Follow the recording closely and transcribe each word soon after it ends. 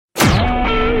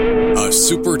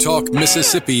SuperTalk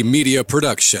Mississippi media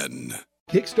production.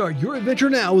 Kickstart your adventure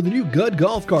now with the new Gud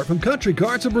Golf Cart from Country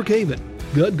Carts of Brookhaven.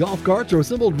 Gud Golf Carts are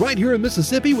assembled right here in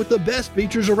Mississippi with the best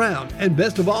features around. And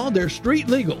best of all, they're street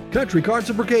legal. Country Carts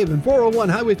of Brookhaven, 401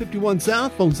 Highway 51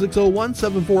 South, phone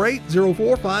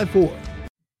 601-748-0454.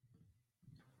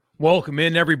 Welcome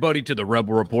in, everybody, to the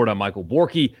Rebel Report. I'm Michael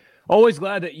Borky. Always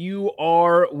glad that you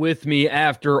are with me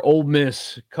after Ole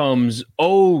Miss comes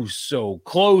oh so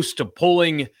close to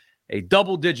pulling a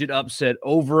double-digit upset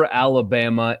over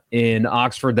Alabama in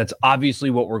Oxford. That's obviously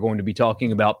what we're going to be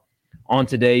talking about on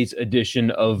today's edition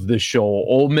of the show.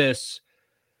 Ole Miss,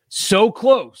 so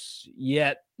close,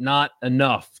 yet not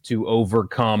enough to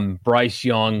overcome Bryce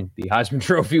Young, the Heisman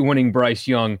Trophy winning Bryce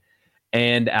Young,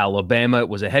 and Alabama. It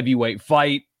was a heavyweight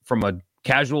fight. From a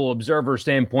casual observer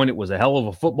standpoint, it was a hell of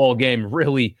a football game,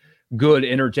 really good,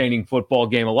 entertaining football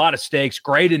game. A lot of stakes,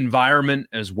 great environment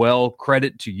as well.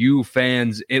 Credit to you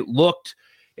fans. It looked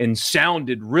and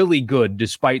sounded really good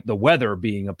despite the weather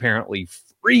being apparently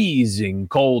freezing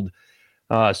cold.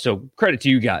 So credit to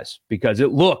you guys because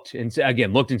it looked and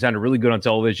sounded really good on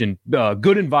television.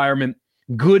 Good environment,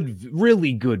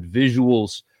 really good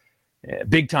visuals,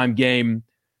 big time game.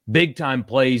 Big-time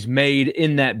plays made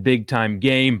in that big-time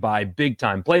game by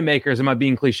big-time playmakers. Am I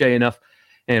being cliche enough?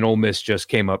 And Ole Miss just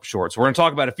came up short. So we're going to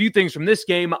talk about a few things from this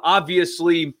game.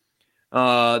 Obviously,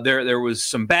 there was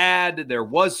some bad, there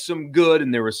was some good,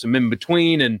 and there was some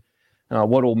in-between, and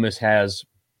what Ole Miss has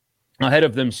ahead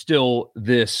of them still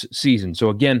this season. So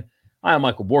again, I am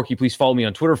Michael Borky. Please follow me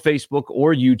on Twitter, Facebook,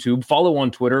 or YouTube. Follow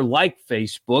on Twitter, like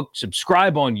Facebook,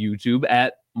 subscribe on YouTube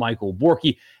at Michael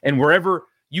Borky, and wherever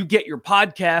you get your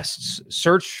podcasts,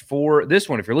 search for this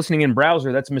one. If you're listening in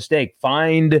browser, that's a mistake.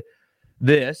 Find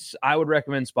this. I would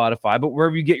recommend Spotify, but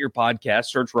wherever you get your podcast,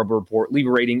 search Rebel Report, leave a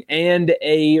rating and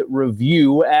a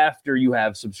review after you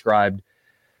have subscribed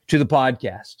to the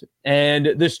podcast.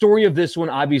 And the story of this one,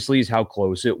 obviously, is how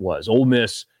close it was. Ole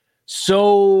Miss,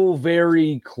 so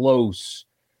very close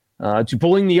to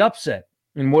pulling the upset.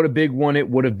 And what a big one it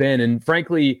would have been. And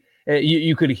frankly,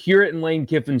 you could hear it in Lane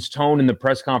Kiffin's tone in the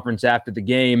press conference after the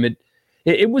game.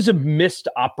 It was a missed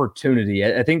opportunity.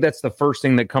 I think that's the first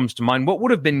thing that comes to mind. What would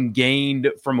have been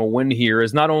gained from a win here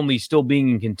is not only still being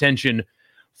in contention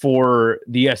for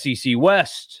the SEC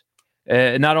West,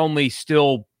 not only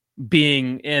still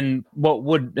being in what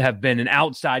would have been an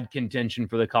outside contention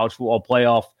for the college football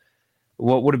playoff,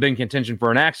 what would have been contention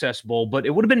for an Access Bowl, but it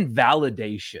would have been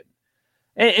validation.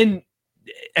 And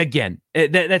again,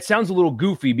 that sounds a little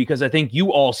goofy because I think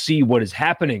you all see what is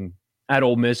happening at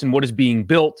Ole Miss and what is being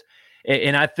built.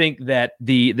 And I think that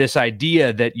this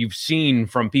idea that you've seen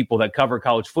from people that cover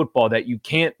college football that you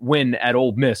can't win at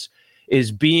Ole Miss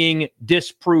is being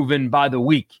disproven by the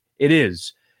week. It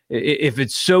is. If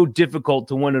it's so difficult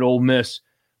to win at Ole Miss,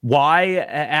 why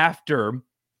after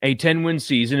a 10-win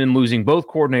season and losing both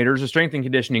coordinators, a strength and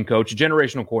conditioning coach, a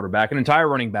generational quarterback, an entire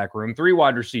running back room, 3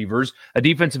 wide receivers, a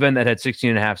defensive end that had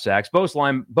 16.5 sacks, both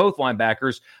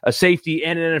linebackers, a safety,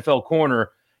 and an NFL corner,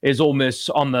 is Ole Miss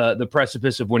on the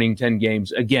precipice of winning 10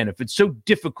 games? Again, if it's so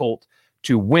difficult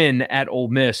to win at Ole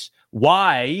Miss,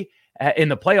 why in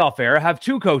the playoff era have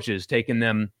 2 coaches taken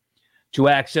them to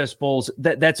Access Bowls?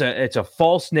 It's a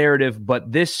false narrative,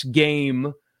 but this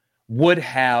game would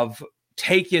have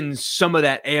taken some of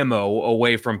that ammo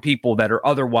away from people that are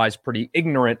otherwise pretty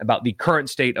ignorant about the current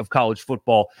state of college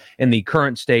football and the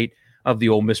current state of the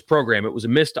Ole Miss program. It was a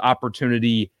missed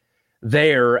opportunity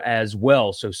there as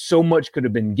well. So much could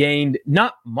have been gained.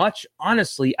 Not much,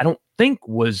 honestly, I don't think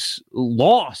was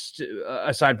lost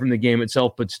aside from the game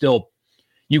itself, but still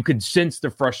you could sense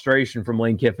the frustration from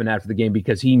Lane Kiffin after the game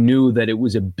because he knew that it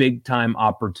was a big time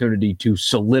opportunity to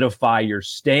solidify your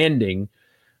standing,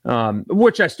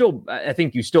 which I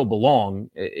think you still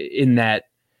belong in that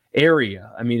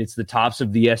area. I mean, it's the tops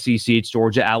of the SEC. It's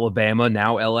Georgia, Alabama,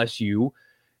 now LSU.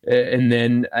 And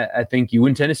then I think you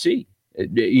in Tennessee.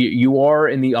 You are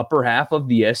in the upper half of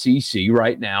the SEC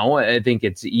right now. I think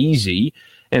it's easy.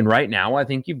 And right now, I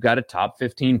think you've got a top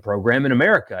 15 program in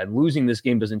America. And losing this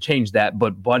game doesn't change that.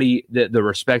 But, buddy, the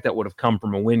respect that would have come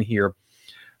from a win here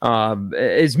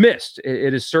is missed.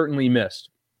 It is certainly missed.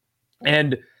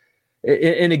 And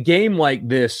in a game like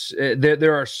this,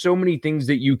 there are so many things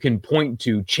that you can point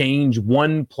to. Change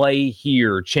one play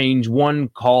here, change one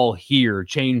call here,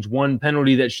 change one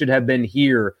penalty that should have been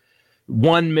here,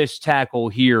 one missed tackle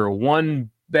here, one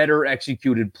better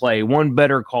executed play, one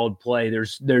better called play.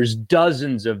 There's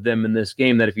dozens of them in this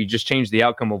game that if you just change the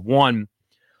outcome of one,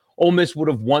 Ole Miss would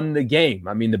have won the game.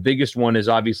 I mean, the biggest one is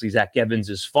obviously Zach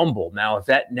Evans' fumble. Now, if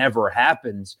that never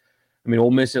happens, I mean,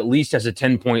 Ole Miss at least has a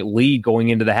 10-point lead going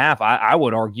into the half. I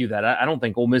would argue that I don't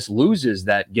think Ole Miss loses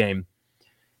that game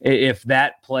if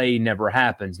that play never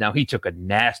happens. Now, he took a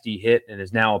nasty hit and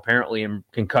is now apparently in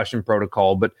concussion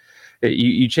protocol, but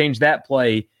you change that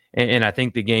play, and I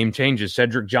think the game changes.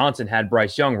 Cedric Johnson had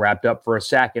Bryce Young wrapped up for a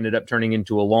sack, ended up turning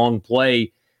into a long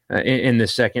play in the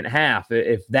second half.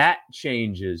 If that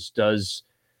changes, does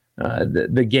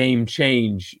the game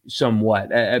change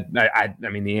somewhat? I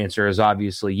mean, the answer is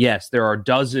obviously yes. There are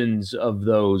dozens of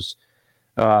those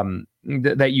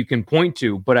that you can point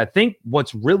to. But I think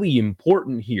what's really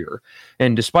important here,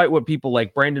 and despite what people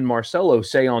like Brandon Marcello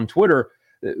say on Twitter,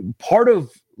 part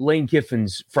of Lane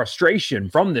Kiffin's frustration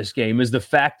from this game is the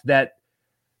fact that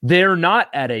they're not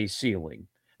at a ceiling.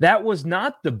 That was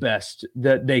not the best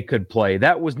that they could play.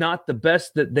 That was not the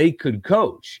best that they could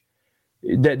coach.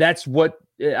 That's what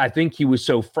I think he was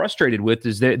so frustrated with,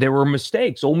 is that there were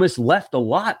mistakes. Ole Miss left a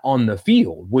lot on the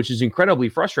field, which is incredibly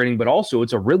frustrating, but also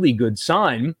it's a really good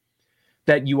sign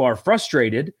that you are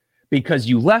frustrated because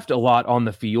you left a lot on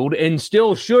the field and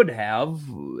still should have,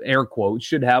 air quotes,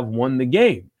 should have won the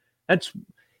game. That's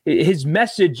his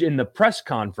message in the press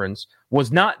conference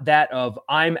was not that of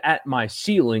I'm at my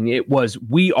ceiling. It was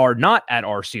we are not at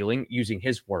our ceiling, using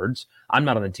his words. I'm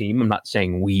not on the team. I'm not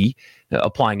saying we,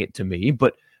 applying it to me,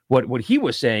 but what he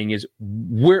was saying is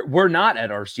we're not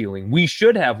at our ceiling. We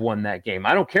should have won that game.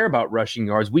 I don't care about rushing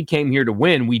yards. We came here to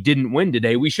win. We didn't win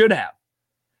today. We should have.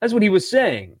 That's what he was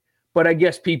saying. But I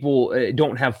guess people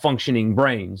don't have functioning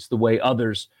brains the way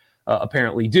others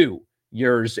apparently do,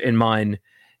 yours and mine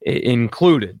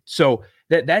included. So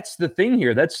that's the thing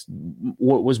here. That's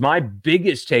what was my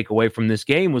biggest takeaway from this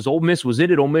game was Ole Miss was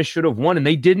in it. Ole Miss should have won, and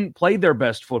they didn't play their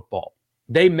best football.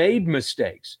 They made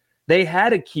mistakes. They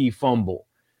had a key fumble.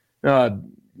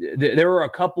 There were a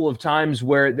couple of times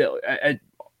where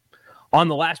on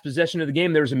the last possession of the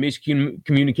game, there was a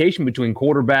miscommunication between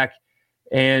quarterback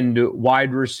and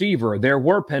wide receiver. There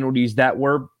were penalties that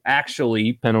were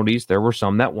actually penalties. There were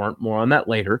some that weren't. More on that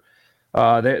later.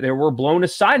 There were blown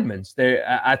assignments.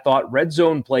 I thought red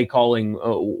zone play calling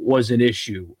was an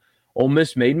issue. Ole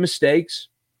Miss made mistakes.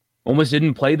 Ole Miss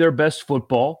didn't play their best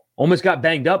football. Ole Miss got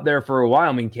banged up there for a while.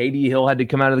 I mean, KD Hill had to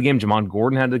come out of the game. Jamon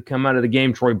Gordon had to come out of the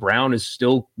game. Troy Brown is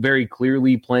still very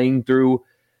clearly playing through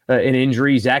an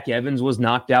injury. Zach Evans was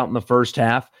knocked out in the first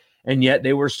half, and yet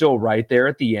they were still right there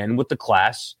at the end with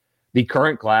the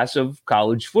current class of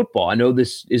college football. I know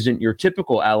this isn't your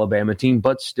typical Alabama team,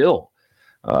 but still.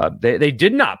 They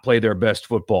did not play their best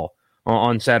football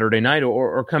on Saturday night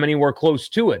or come anywhere close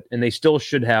to it, and they still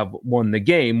should have won the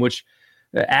game, which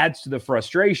adds to the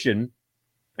frustration.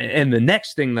 And the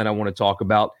next thing that I want to talk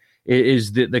about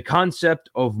is the concept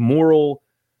of moral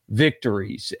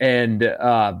victories. And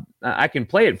I can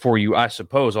play it for you, I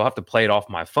suppose. I'll have to play it off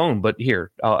my phone, but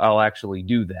here, I'll actually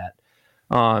do that.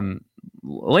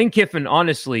 Lane Kiffin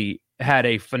honestly had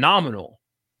a phenomenal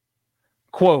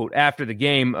quote after the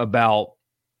game about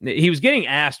he was getting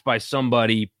asked by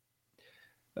somebody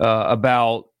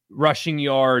about rushing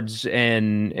yards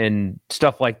and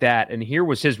stuff like that. And here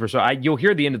was his response. You'll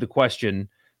hear the end of the question.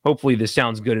 Hopefully this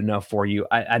sounds good enough for you.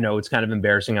 I know it's kind of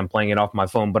embarrassing. I'm playing it off my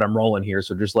phone, but I'm rolling here,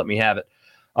 so just let me have it.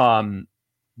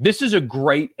 This is a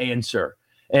great answer.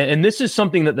 And this is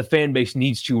something that the fan base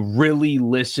needs to really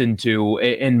listen to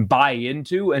and buy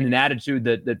into, and an attitude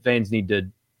that fans need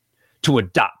to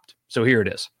adopt. So here it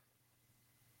is.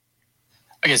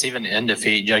 I guess even in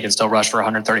defeat, Jay can still rush for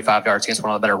 135 yards against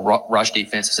one of the better rush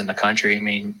defenses in the country. I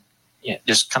mean,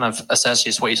 just kind of assess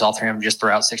just what you saw through him just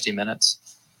throughout 60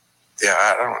 minutes. Yeah,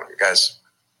 I don't, guys,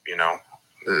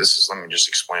 let me just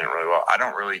explain it really well. I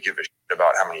don't really give a shit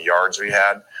about how many yards we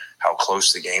had, how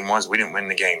close the game was. We didn't win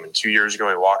the game. And 2 years ago,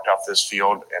 I walked off this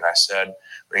field and I said,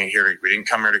 we didn't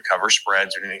come here to cover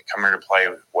spreads. We didn't come here to play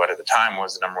what at the time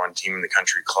was the number one team in the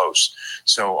country close.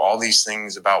 So all these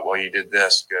things about, well, you did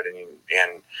this good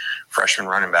and freshman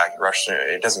running back rushed,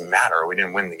 it doesn't matter. We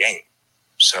didn't win the game.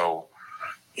 So,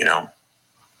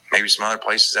 maybe some other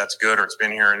places that's good, or it's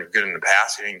been here and good in the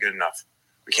past. It ain't good enough.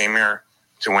 We came here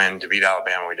to win, to beat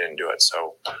Alabama. We didn't do it.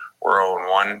 So we're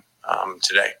 0-1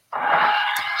 today.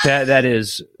 That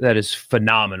is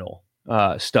phenomenal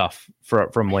stuff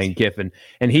from Lane Kiffin.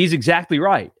 And he's exactly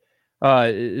right.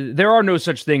 There are no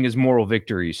such thing as moral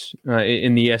victories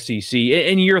in the SEC,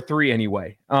 in year 3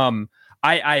 anyway.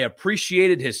 I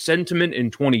appreciated his sentiment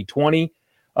in 2020.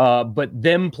 But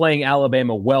them playing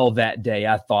Alabama well that day,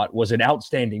 I thought, was an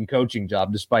outstanding coaching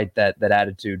job, despite that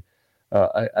attitude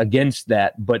against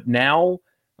that. But now,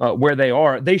 where they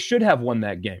are, they should have won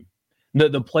that game.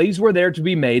 The plays were there to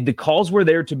be made. The calls were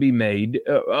there to be made,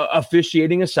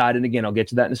 officiating aside. And again, I'll get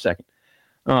to that in a second.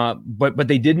 But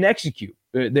they didn't execute.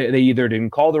 They either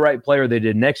didn't call the right play or they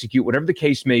didn't execute. Whatever the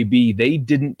case may be, they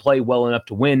didn't play well enough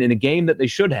to win in a game that they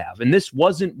should have. And this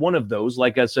wasn't one of those,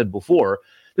 like I said before,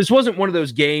 this wasn't one of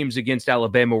those games against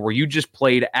Alabama where you just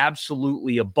played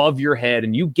absolutely above your head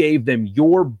and you gave them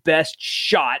your best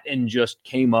shot and just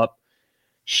came up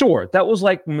short. That was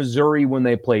like Missouri when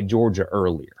they played Georgia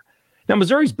earlier. Now,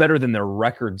 Missouri's better than their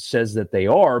record says that they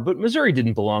are, but Missouri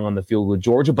didn't belong on the field with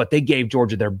Georgia, but they gave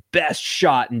Georgia their best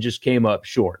shot and just came up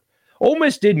short. Ole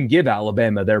Miss didn't give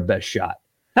Alabama their best shot.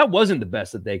 That wasn't the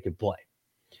best that they could play,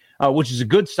 which is a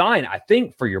good sign, I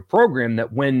think, for your program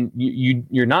that when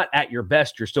you're not at your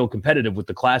best, you're still competitive with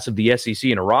the class of the SEC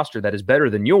and a roster that is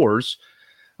better than yours.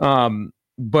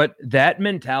 But that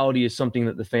mentality is something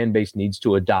that the fan base needs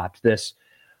to adopt. This,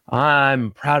 I'm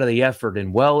proud of the effort,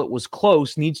 and, well, it was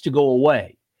close, needs to go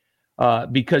away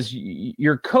because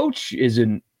your coach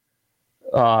isn't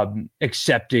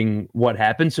accepting what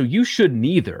happened, so you shouldn't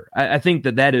either. I think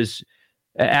that is,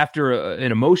 after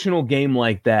an emotional game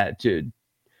like that,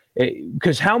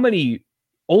 because how many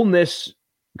Ole Miss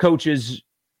coaches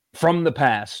from the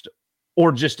past,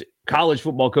 or just college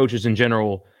football coaches in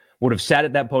general, would have sat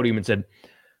at that podium and said,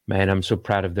 man, I'm so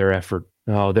proud of their effort.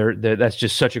 Oh, that's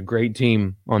just such a great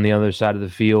team on the other side of the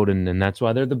field, and that's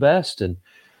why they're the best. And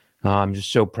I'm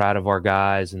just so proud of our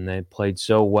guys, and they played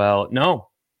so well. No.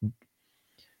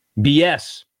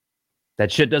 BS.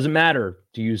 That shit doesn't matter,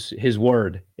 to use his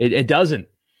word. It doesn't.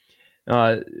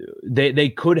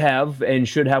 They could have and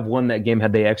should have won that game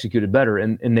had they executed better,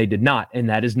 and they did not, and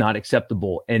that is not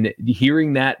acceptable. And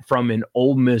hearing that from an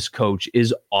Ole Miss coach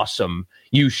is awesome.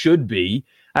 You should be.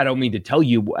 I don't mean to tell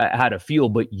you how to feel,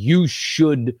 but you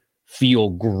should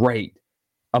feel great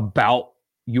about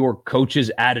your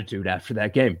coach's attitude after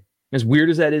that game. As weird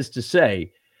as that is to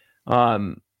say,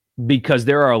 because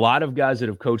there are a lot of guys that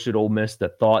have coached at Ole Miss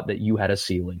that thought that you had a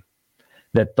ceiling,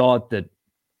 that thought that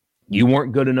you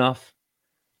weren't good enough,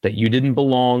 that you didn't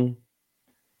belong.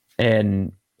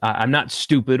 And I'm not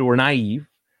stupid or naive.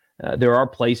 There are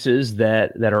places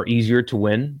that are easier to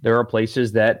win. There are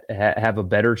places that have a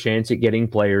better chance at getting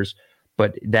players.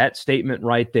 But that statement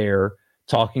right there,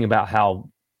 talking about how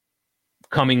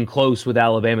coming close with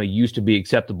Alabama used to be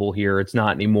acceptable here, it's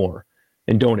not anymore.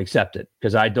 And don't accept it,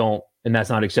 because I don't. And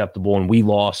that's not acceptable, and we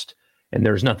lost, and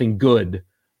there's nothing good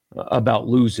about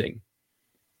losing,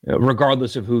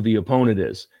 regardless of who the opponent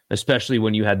is, especially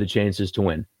when you had the chances to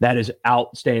win. That is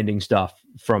outstanding stuff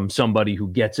from somebody who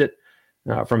gets it,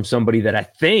 from somebody that I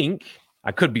think,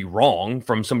 I could be wrong,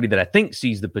 from somebody that I think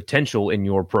sees the potential in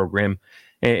your program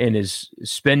and is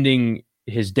spending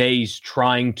his days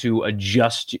trying to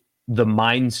adjust the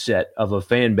mindset of a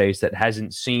fan base that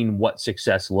hasn't seen what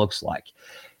success looks like.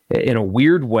 In a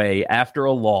weird way, after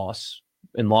a loss,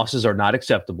 and losses are not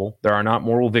acceptable, there are not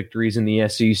moral victories in the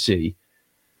SEC,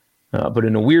 but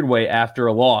in a weird way, after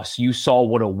a loss, you saw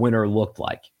what a winner looked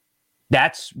like.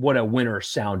 That's what a winner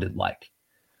sounded like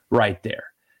right there.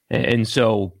 And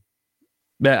so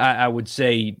I would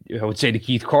say to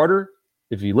Keith Carter,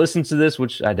 if he listens to this,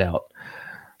 which I doubt,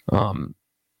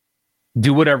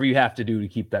 do whatever you have to do to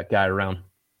keep that guy around.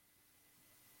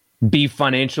 Be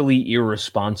financially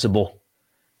irresponsible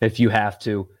if you have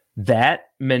to. That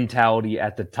mentality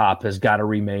at the top has got to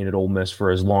remain at Ole Miss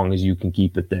for as long as you can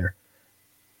keep it there,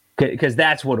 because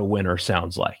that's what a winner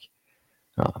sounds like.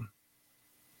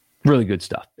 Really good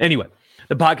stuff. Anyway,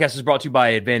 the podcast is brought to you by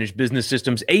Advantage Business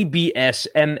Systems.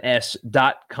 ABSMS.com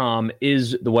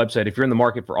is the website. If you're in the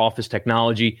market for office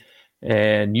technology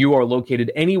and you are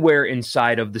located anywhere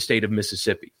inside of the state of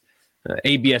Mississippi,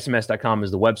 ABSMS.com is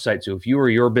the website. So if you or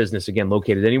your business, again,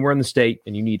 located anywhere in the state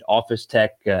and you need office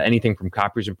tech, anything from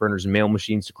copiers and printers and mail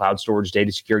machines to cloud storage,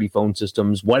 data security, phone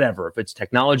systems, whatever, if it's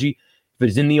technology, if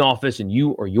it's in the office and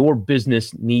you or your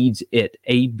business needs it,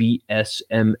 ABSMS.com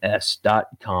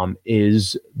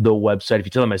is the website. If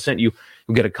you tell them I sent you,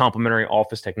 you'll get a complimentary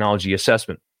office technology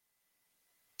assessment.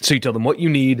 So you tell them what you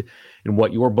need and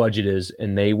what your budget is,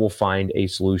 and they will find a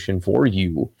solution for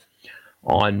you.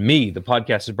 On me, the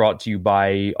podcast is brought to you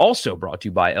by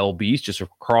LB's, just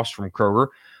across from Kroger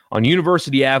on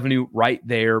University Avenue, right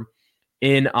there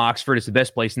in Oxford. It's the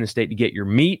best place in the state to get your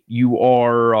meat. You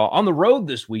are on the road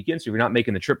this weekend, so if you're not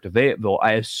making the trip to Fayetteville,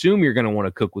 I assume you're going to want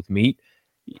to cook with meat.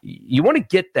 You want to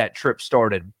get that trip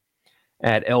started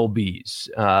at LB's.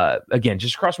 Again,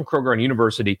 just across from Kroger on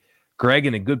University. Greg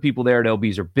and the good people there at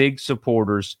LB's are big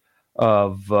supporters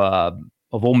of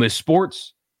Ole Miss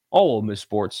sports, all Ole Miss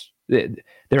sports.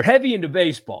 They're heavy into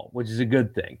baseball, which is a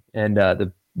good thing. And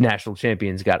the national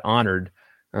champions got honored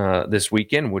this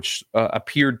weekend, which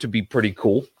appeared to be pretty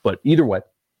cool. But either way,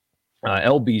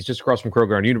 LB's just across from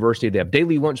Kroger on University. They have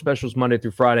daily lunch specials Monday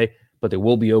through Friday, but they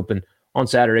will be open on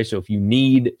Saturday. So if you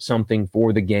need something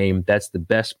for the game, that's the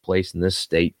best place in this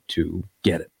state to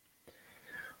get it.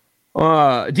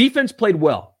 Defense played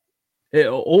well.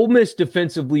 Ole Miss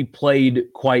defensively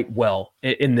played quite well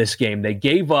in this game. They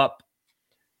gave up,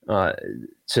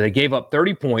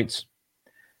 30 points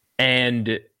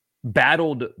and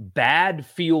battled bad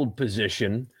field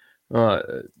position.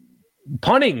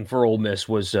 Punting for Ole Miss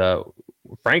was,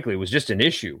 frankly, was just an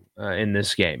issue in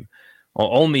this game.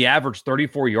 Only averaged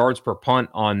 34 yards per punt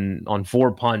on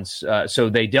 4 punts. So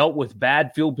they dealt with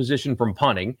bad field position from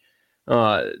punting.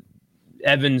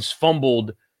 Evans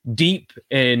fumbled deep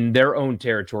in their own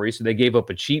territory, so they gave up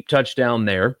a cheap touchdown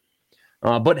there,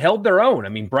 but held their own. I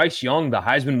mean, Bryce Young, the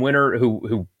Heisman winner,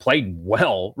 who played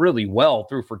well, really well,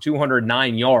 threw for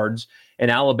 209 yards, and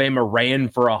Alabama ran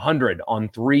for 100 on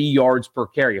 3 yards per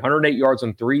carry, 108 yards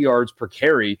on 3 yards per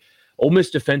carry. Ole Miss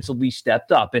defensively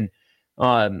stepped up and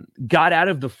got out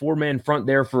of the four-man front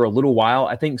there for a little while.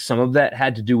 I think some of that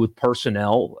had to do with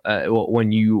personnel.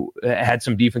 When you had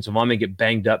some defensive linemen get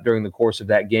banged up during the course of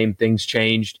that game, things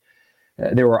changed.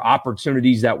 There were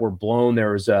opportunities that were blown.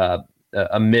 There was a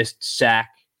missed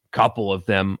sack, couple of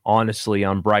them, honestly,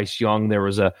 on Bryce Young. There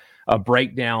was a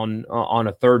breakdown on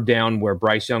a third down where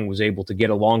Bryce Young was able to get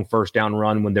a long first down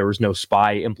run when there was no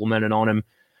spy implemented on him.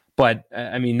 But,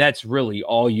 I mean, that's really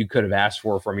all you could have asked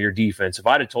for from your defense. If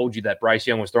I'd have told you that Bryce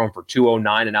Young was throwing for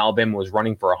 209 and Alabama was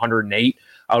running for 108,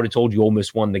 I would have told you Ole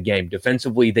Miss won the game.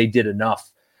 Defensively, they did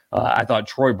enough. I thought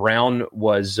Troy Brown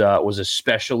was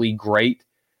especially great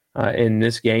in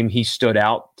this game. He stood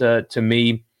out to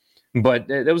me. But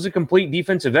it was a complete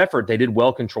defensive effort. They did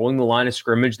well controlling the line of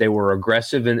scrimmage. They were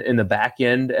aggressive in the back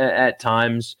end at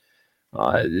times.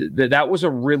 That was a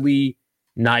really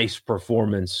nice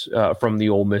performance from the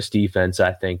Ole Miss defense,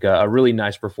 I think. A really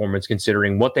nice performance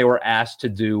considering what they were asked to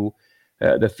do,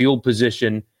 the field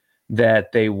position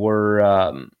that they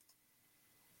were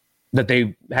that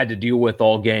they had to deal with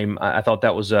all game. I thought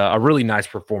that was a really nice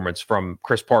performance from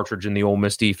Chris Partridge and the Ole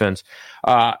Miss defense.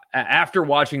 After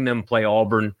watching them play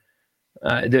Auburn,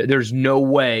 there's no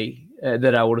way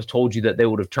that I would have told you that they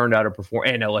would have turned out a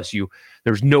performance, and LSU.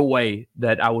 There's no way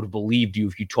that I would have believed you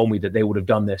if you told me that they would have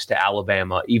done this to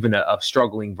Alabama. Even a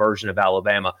struggling version of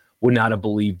Alabama would not have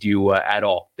believed you at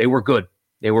all. They were good.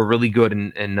 They were really good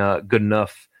and good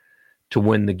enough to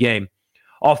win the game.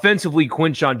 Offensively,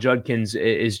 Quinshon Judkins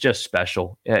is just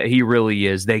special. He really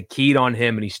is. They keyed on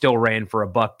him, and he still ran for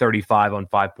 $135 on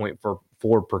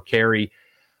 5.4 per carry.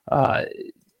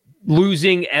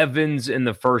 Losing Evans in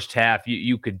the first half,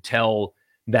 you could tell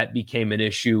that became an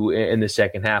issue in the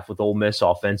second half with Ole Miss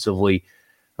offensively.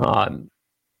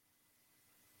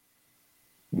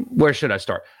 Where should I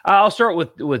start? I'll start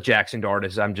with Jackson Dart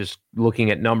as I'm just looking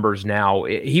at numbers now.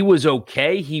 He was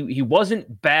okay. He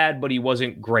wasn't bad, but he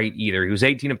wasn't great either. He was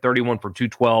 18 of 31 for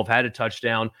 212, had a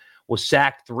touchdown, was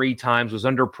sacked 3 times, was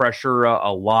under pressure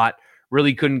a lot.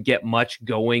 Really couldn't get much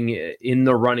going in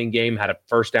the running game, had a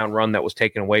first down run that was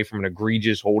taken away from an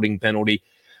egregious holding penalty.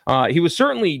 He was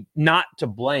certainly not to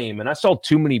blame, and I saw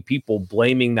too many people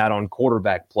blaming that on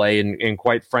quarterback play, and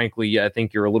quite frankly, I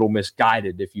think you're a little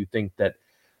misguided if you think that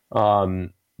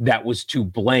that was to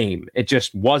blame. It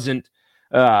just wasn't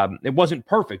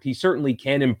perfect. He certainly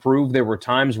can improve. There were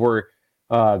times where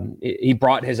he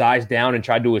brought his eyes down and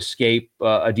tried to escape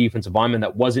a defensive lineman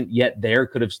that wasn't yet there,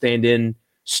 could have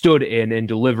stood in and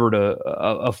delivered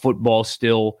a football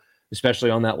still,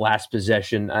 especially on that last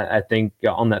possession. I think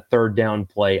on that third down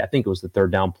play, I think it was the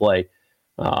third down play,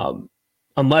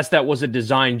 unless that was a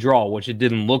design draw, which it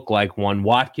didn't look like one.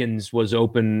 Watkins was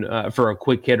open for a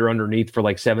quick hitter underneath for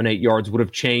like 7-8 yards, would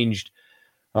have changed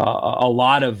a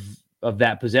lot of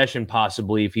that possession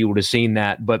possibly if he would have seen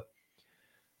that. But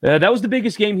that was the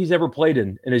biggest game he's ever played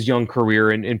in his young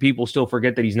career, and people still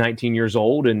forget that he's 19 years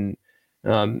old, and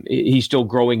he's still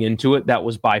growing into it. That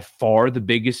was by far the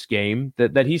biggest game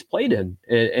that he's played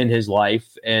in his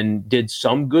life, and did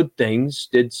some good things,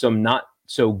 did some not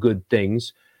so good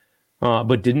things,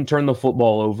 but didn't turn the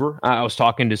football over. I was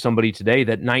talking to somebody today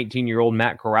that 19-year-old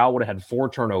Matt Corral would have had 4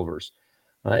 turnovers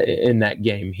in that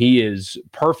game. He is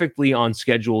perfectly on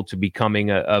schedule to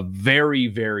becoming a very,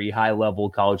 very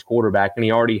high-level college quarterback, and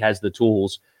he already has the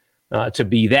tools to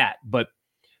be that. But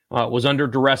was under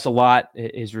duress a lot.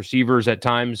 His receivers at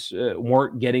times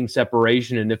weren't getting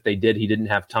separation, and if they did, he didn't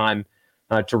have time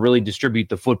to really distribute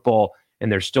the football,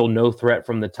 and there's still no threat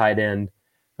from the tight end.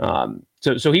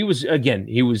 So he was, again,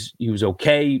 he was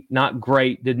okay, not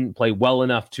great, didn't play well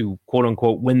enough to,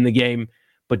 quote-unquote, win the game,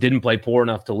 but didn't play poor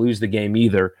enough to lose the game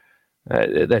either.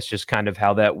 That's just kind of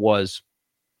how that was.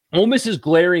 Ole Miss's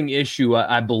glaring issue,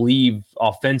 I believe,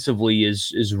 offensively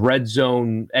is red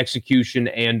zone execution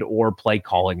and or play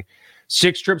calling.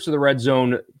 6 trips to the red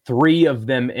zone, 3 of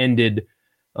them ended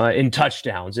in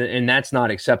touchdowns, and that's not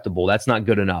acceptable. That's not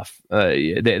good enough.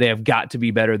 They have got to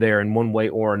be better there in one way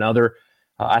or another.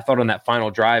 I thought on that final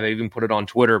drive, I even put it on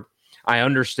Twitter, I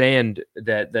understand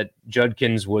that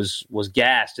Judkins was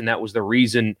gassed, and that was the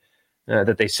reason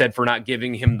that they said for not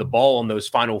giving him the ball on those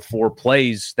final 4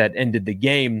 plays that ended the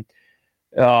game.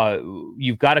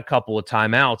 You've got a couple of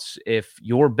timeouts. If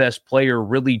your best player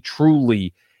really,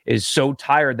 truly is so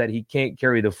tired that he can't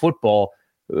carry the football,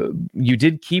 you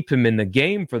did keep him in the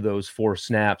game for those 4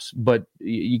 snaps, but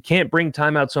you can't bring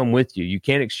timeouts home with you. You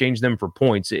can't exchange them for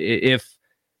points. If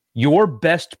your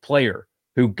best player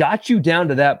who got you down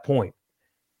to that point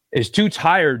is too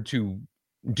tired to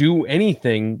do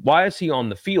anything, why is he on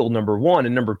the field, number one?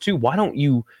 And number two, why don't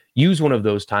you use one of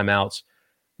those timeouts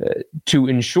to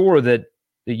ensure that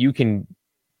you can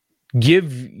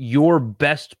give your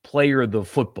best player the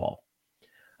football?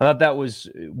 I thought that was,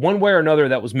 one way or another,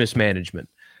 that was mismanagement.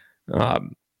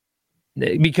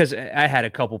 Because I had a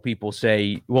couple people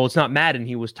say, well, it's not Madden,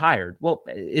 he was tired. Well,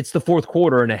 it's the fourth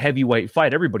quarter in a heavyweight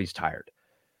fight. Everybody's tired.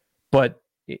 But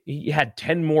he had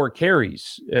 10 more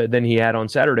carries than he had on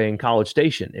Saturday in College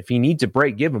Station. If he needs a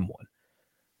break, give him one.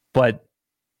 But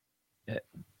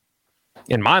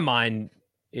in my mind,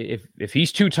 if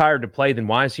he's too tired to play, then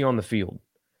why is he on the field?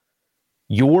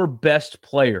 Your best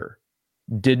player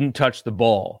didn't touch the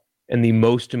ball in the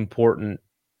most important.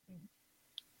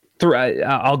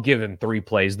 I'll give him 3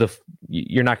 plays.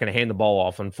 You're not going to hand the ball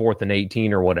off on 4th and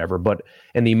 18 or whatever, but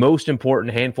in the most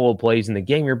important handful of plays in the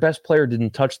game, your best player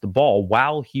didn't touch the ball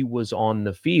while he was on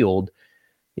the field.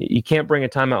 You can't bring a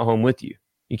timeout home with you.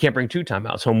 You can't bring 2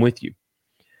 timeouts home with you.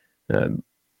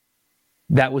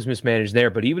 That was mismanaged there,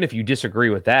 but even if you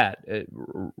disagree with that,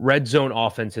 red zone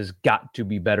offense has got to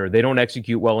be better. They don't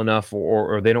execute well enough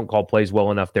or they don't call plays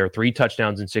well enough there. 3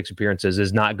 touchdowns in 6 appearances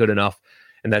is not good enough.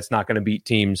 And that's not going to beat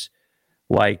teams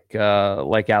like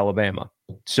Alabama.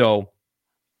 So,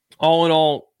 all in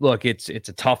all, look, it's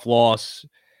a tough loss.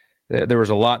 There was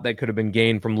a lot that could have been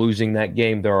gained from losing that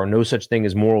game. There are no such thing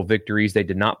as moral victories. They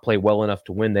did not play well enough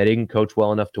to win. They didn't coach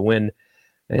well enough to win.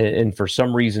 And for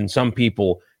some reason, some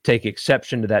people take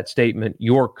exception to that statement.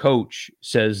 Your coach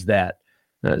says that.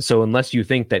 So unless you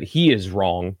think that he is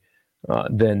wrong,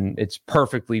 then it's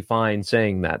perfectly fine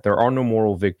saying that. There are no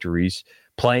moral victories.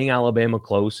 Playing Alabama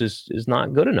close is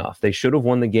not good enough. They should have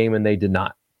won the game, and they did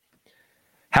not.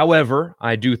 However,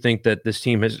 I do think that this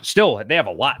team they have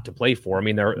a lot to play for. I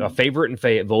mean, they're a favorite in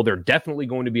Fayetteville. They're definitely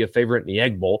going to be a favorite in the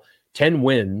Egg Bowl. 10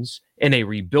 wins in a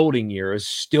rebuilding year is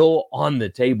still on the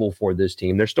table for this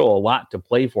team. There's still a lot to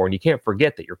play for, and you can't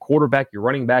forget that your quarterback, your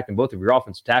running back, and both of your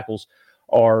offensive tackles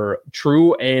are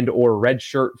true and or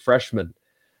redshirt freshmen.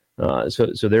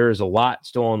 So there is a lot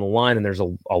still on the line, and there's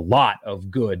a lot of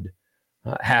good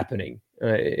happening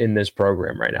in this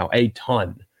program right now. A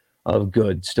ton of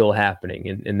good still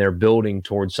happening, and they're building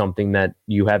towards something that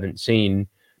you haven't seen,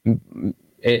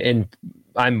 and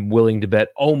I'm willing to bet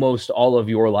almost all of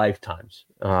your lifetimes.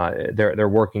 They're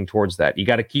working towards that. You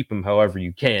got to keep them however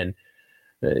you can,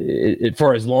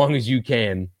 for as long as you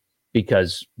can,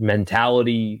 because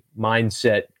mentality,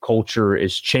 mindset, culture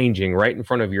is changing right in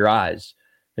front of your eyes.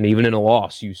 And even in a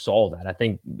loss, you saw that. I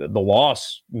think the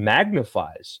loss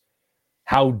magnifies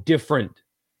how different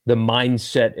the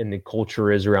mindset and the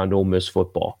culture is around Ole Miss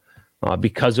football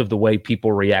because of the way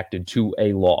people reacted to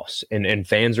a loss. And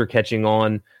fans are catching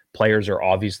on. Players are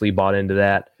obviously bought into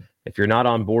that. If you're not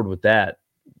on board with that,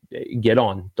 get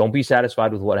on. Don't be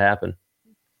satisfied with what happened.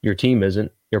 Your team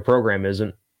isn't. Your program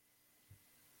isn't.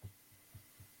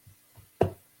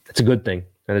 That's a good thing.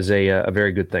 That is a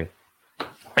very good thing.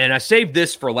 And I saved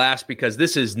this for last because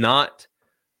this is not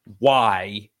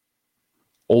why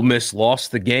Ole Miss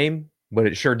lost the game, but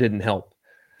it sure didn't help.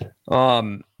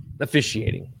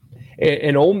 Officiating.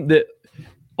 And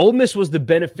Ole Miss was the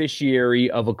beneficiary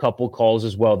of a couple calls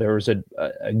as well. There was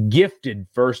a gifted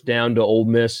first down to Ole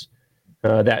Miss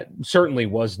that certainly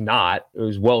was not. It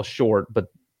was well short, but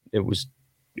it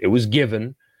was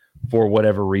given for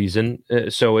whatever reason.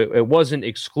 So it wasn't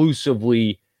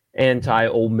exclusively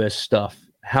anti-Ole Miss stuff.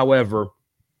 However,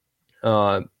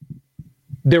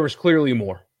 there was clearly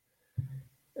more.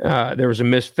 There was a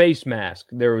missed face mask.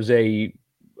 There was a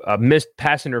missed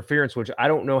pass interference, which I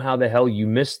don't know how the hell you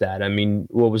missed that. I mean,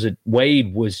 what was it?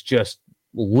 Wade was just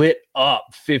lit up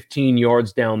 15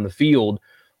 yards down the field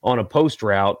on a post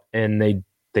route, and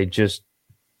they just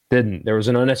didn't. There was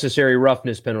an unnecessary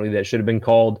roughness penalty that should have been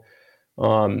called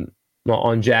on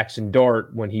Jackson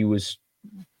Dart when he was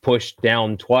pushed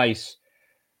down twice.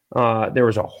 There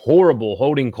was a horrible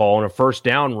holding call on a first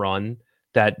down run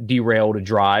that derailed a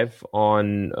drive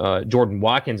on Jordan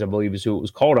Watkins, I believe is who it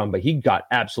was called on, but he got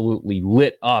absolutely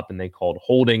lit up and they called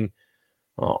holding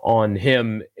on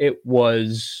him. It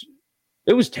was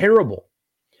terrible.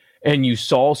 And you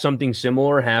saw something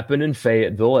similar happen in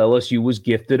Fayetteville. LSU was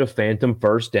gifted a phantom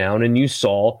first down, and you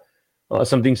saw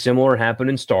something similar happen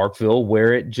in Starkville,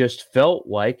 where it just felt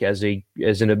like, as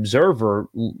an observer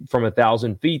from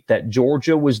 1,000 feet, that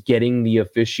Georgia was getting the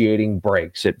officiating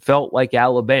breaks. It felt like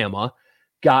Alabama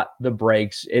got the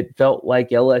breaks. It felt like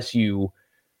LSU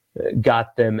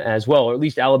got them as well, or at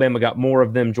least Alabama got more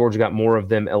of them, Georgia got more of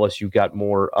them, LSU got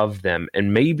more of them.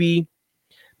 And maybe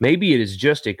it is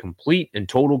just a complete and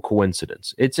total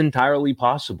coincidence. It's entirely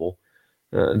possible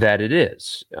that it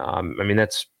is. I mean,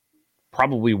 that's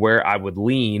probably where I would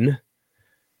lean,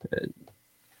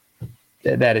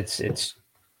 that it's.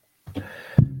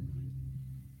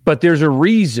 But there's a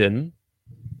reason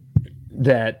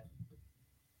that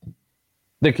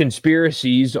the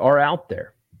conspiracies are out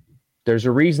there. There's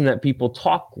a reason that people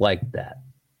talk like that.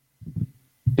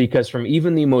 Because from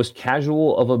even the most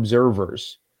casual of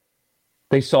observers,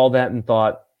 they saw that and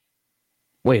thought,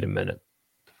 wait a minute.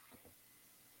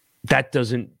 That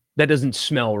doesn't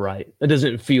smell right. That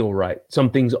doesn't feel right.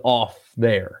 Something's off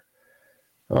there.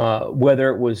 Whether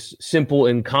it was simple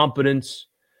incompetence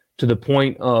to the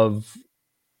point of,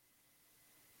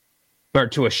 or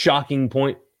to a shocking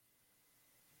point,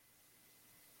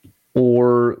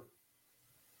 or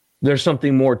there's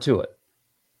something more to it.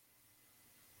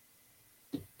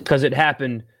 Because it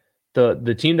happened,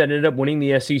 the team that ended up winning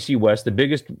the SEC West, the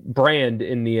biggest brand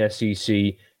in the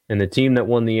SEC, and the team that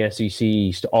won the SEC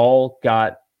East all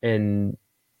got an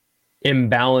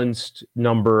imbalanced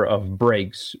number of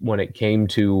breaks when it came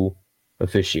to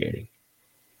officiating.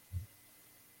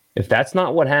 If that's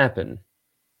not what happened,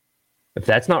 if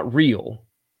that's not real,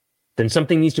 then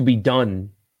something needs to be done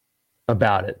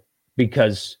about it,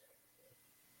 because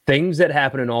things that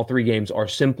happen in all three games are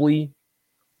simply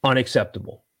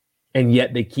unacceptable, and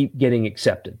yet they keep getting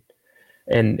accepted.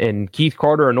 And Keith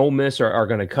Carter and Ole Miss are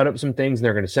going to cut up some things, and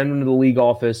they're going to send them to the league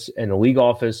office, and the league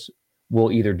office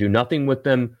will either do nothing with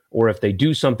them, or if they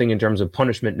do something in terms of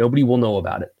punishment, nobody will know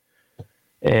about it.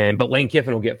 But Lane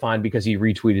Kiffin will get fined because he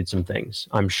retweeted some things,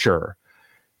 I'm sure.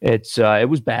 It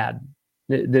was bad.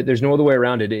 There's no other way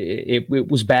around it. It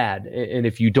was bad. And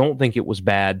if you don't think it was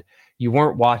bad, you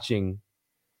weren't watching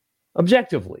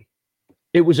objectively.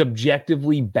 It was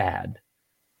objectively bad.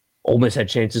 Ole Miss had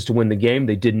chances to win the game.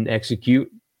 They didn't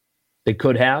execute. They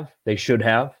could have. They should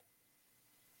have.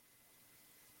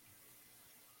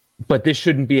 But this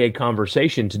shouldn't be a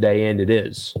conversation today, and it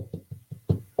is.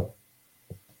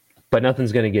 But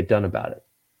nothing's going to get done about it.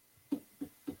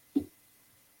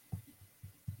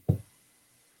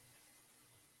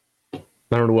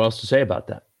 I don't know what else to say about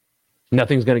that.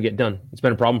 Nothing's going to get done. It's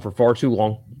been a problem for far too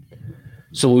long.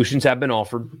 Solutions have been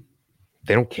offered.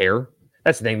 They don't care.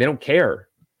 That's the thing. They don't care.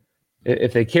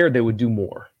 If they cared, they would do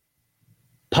more.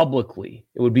 Publicly,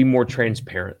 it would be more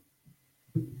transparent.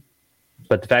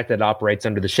 But the fact that it operates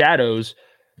under the shadows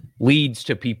leads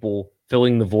to people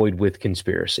filling the void with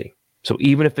conspiracy. So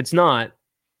even if it's not,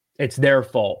 it's their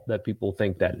fault that people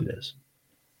think that it is.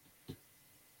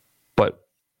 But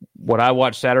what I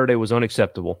watched Saturday was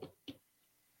unacceptable.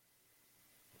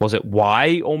 Was it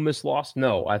why Ole Miss lost?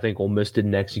 No, I think Ole Miss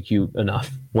didn't execute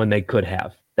enough when they could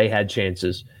have. They had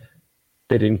chances.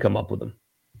 They didn't come up with them.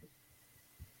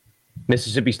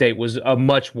 Mississippi State was a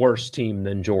much worse team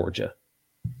than Georgia.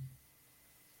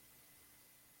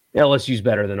 LSU's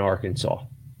better than Arkansas.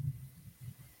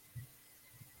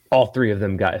 All three of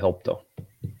them got help, though.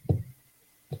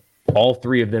 All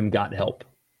three of them got help.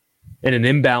 In an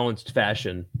imbalanced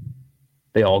fashion,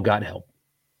 they all got help.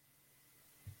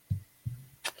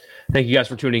 Thank you guys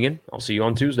for tuning in. I'll see you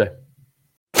on Tuesday.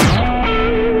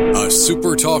 A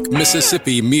SuperTalk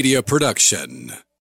Mississippi media production.